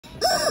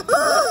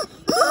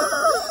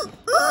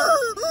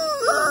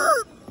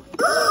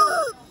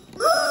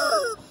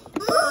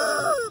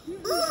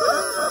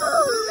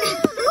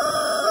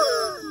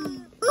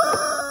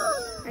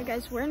Alright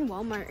guys, we're in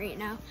Walmart right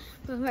now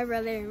with my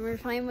brother and we're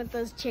playing with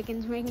those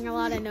chickens making a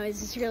lot of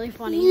noise. It's really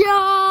funny.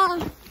 Yeah!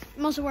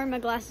 I'm also wearing my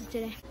glasses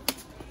today.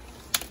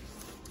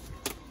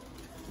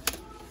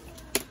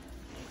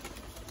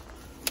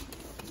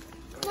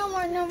 No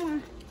more, no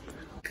more.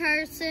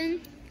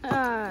 Carson.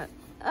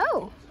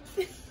 Oh.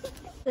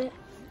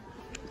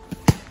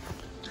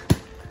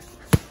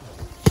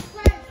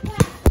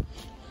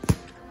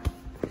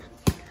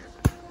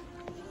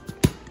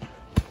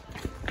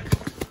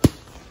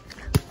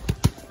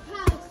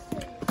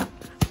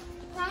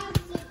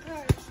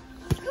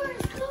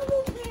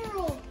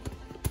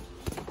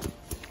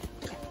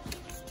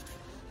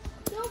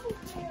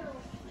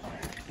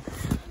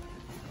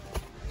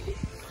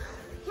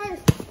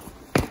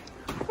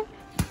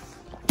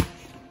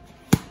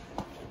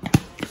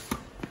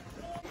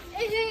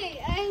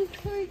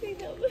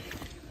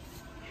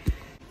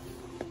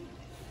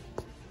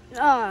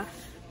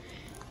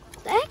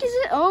 The heck is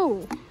it?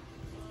 Oh,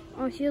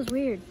 it feels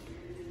weird.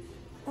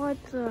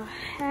 What the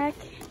heck?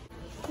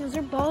 Is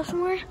there a ball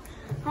somewhere?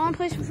 I want to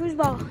play some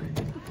foosball.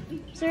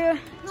 Is there a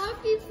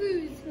Hockey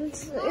food.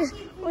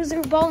 was there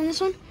a ball in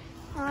this one?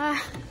 Yeah.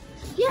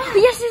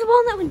 Yes, there's a ball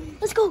in that one.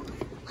 Let's go.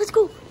 Let's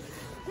go.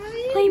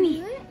 Play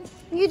me.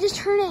 What? You just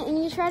turn it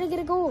and you try to get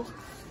a goal.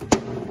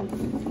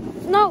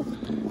 No.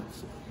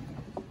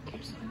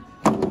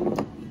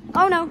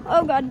 Oh no.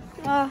 Oh god.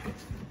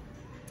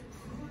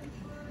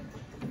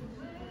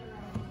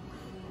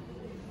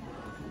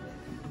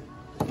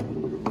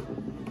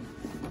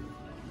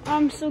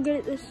 I'm so good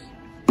at this.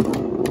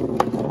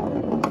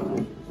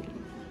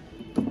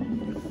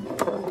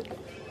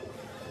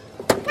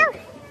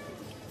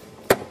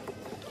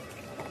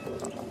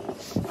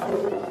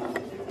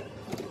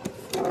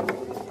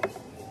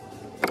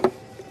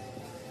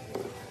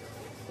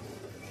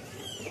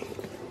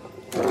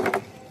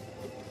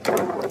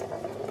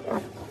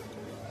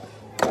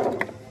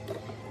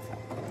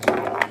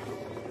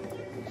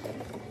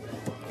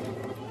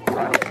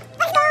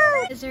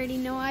 You guys already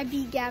know I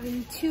beat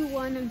Gavin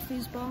 2-1 on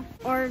foosball,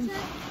 or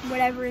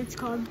whatever it's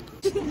called.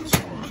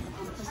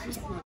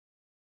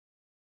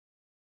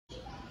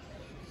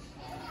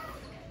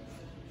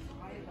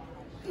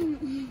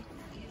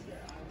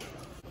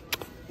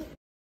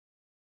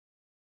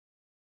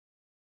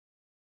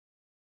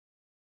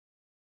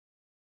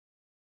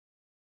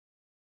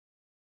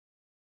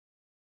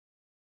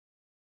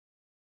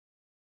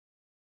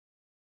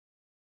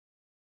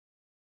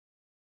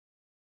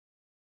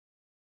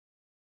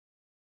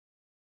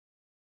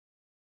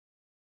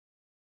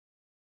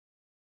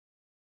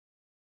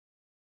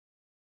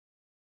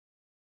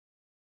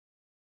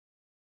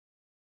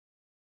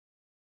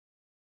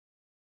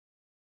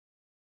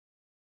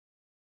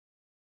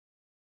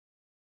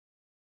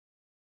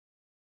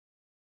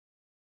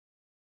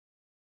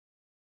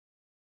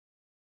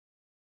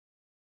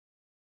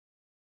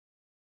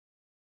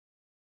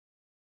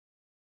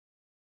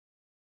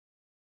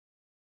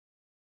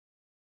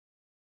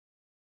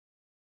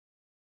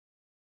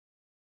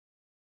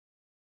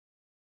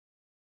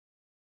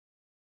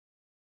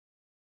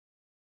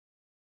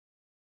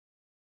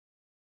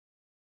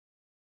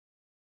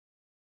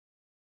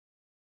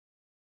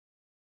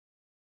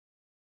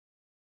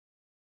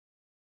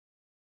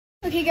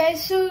 Okay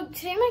guys, so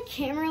today my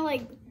camera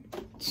like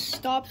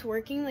stopped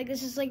working. Like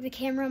this is like the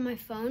camera on my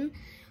phone.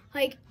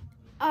 Like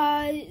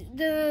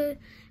the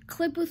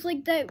clip with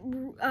like that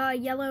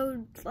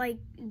yellow like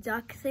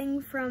duck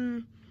thing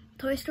from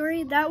Toy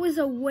Story, that was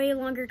a way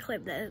longer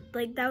clip. That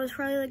was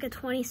probably like a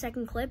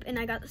 20-second clip and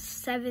I got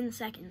 7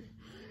 seconds.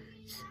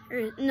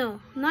 Or no,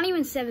 not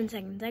even 7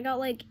 seconds. I got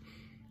like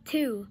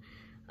 2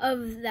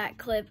 of that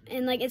clip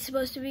and like it's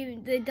supposed to be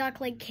the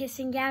duck like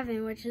kissing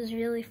Gavin, which is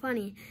really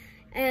funny.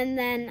 And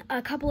then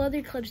a couple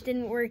other clips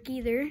didn't work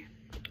either.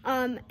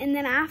 And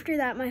then after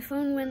that, my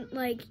phone went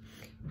like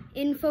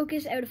in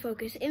focus, out of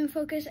focus, in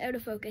focus, out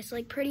of focus,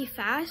 like pretty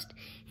fast.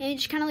 And it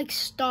just kind of like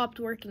stopped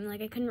working.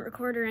 Like I couldn't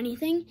record or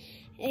anything.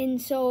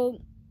 And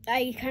so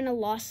I kind of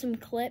lost some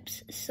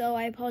clips. So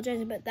I apologize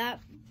about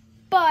that.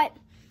 But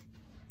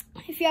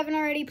if you haven't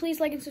already, please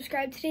like and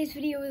subscribe. Today's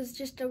video is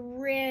just a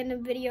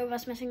random video of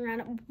us messing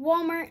around at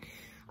Walmart.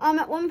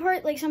 At one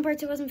part, like some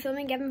parts it wasn't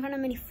filming, Gavin found a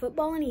mini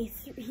football and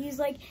he's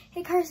like,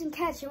 hey Carson,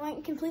 catch. It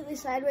went completely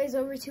sideways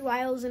over 2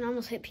 aisles and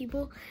almost hit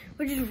people,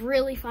 which is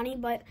really funny.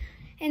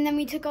 And then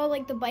we took all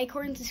like the bike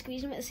horns to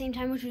squeeze them at the same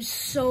time, which was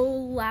so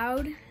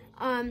loud.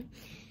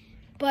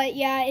 But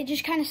yeah, it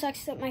just kind of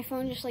sucks that my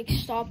phone just like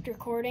stopped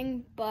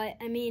recording, but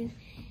I mean,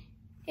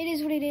 it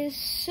is what it is.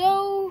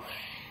 So,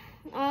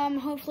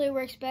 hopefully it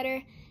works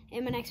better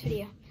in my next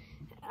video,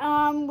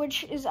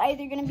 which is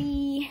either gonna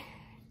be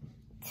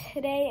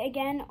today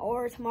again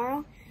or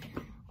tomorrow.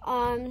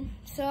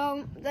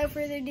 So without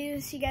further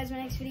ado, see you guys in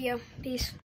my next video. Peace.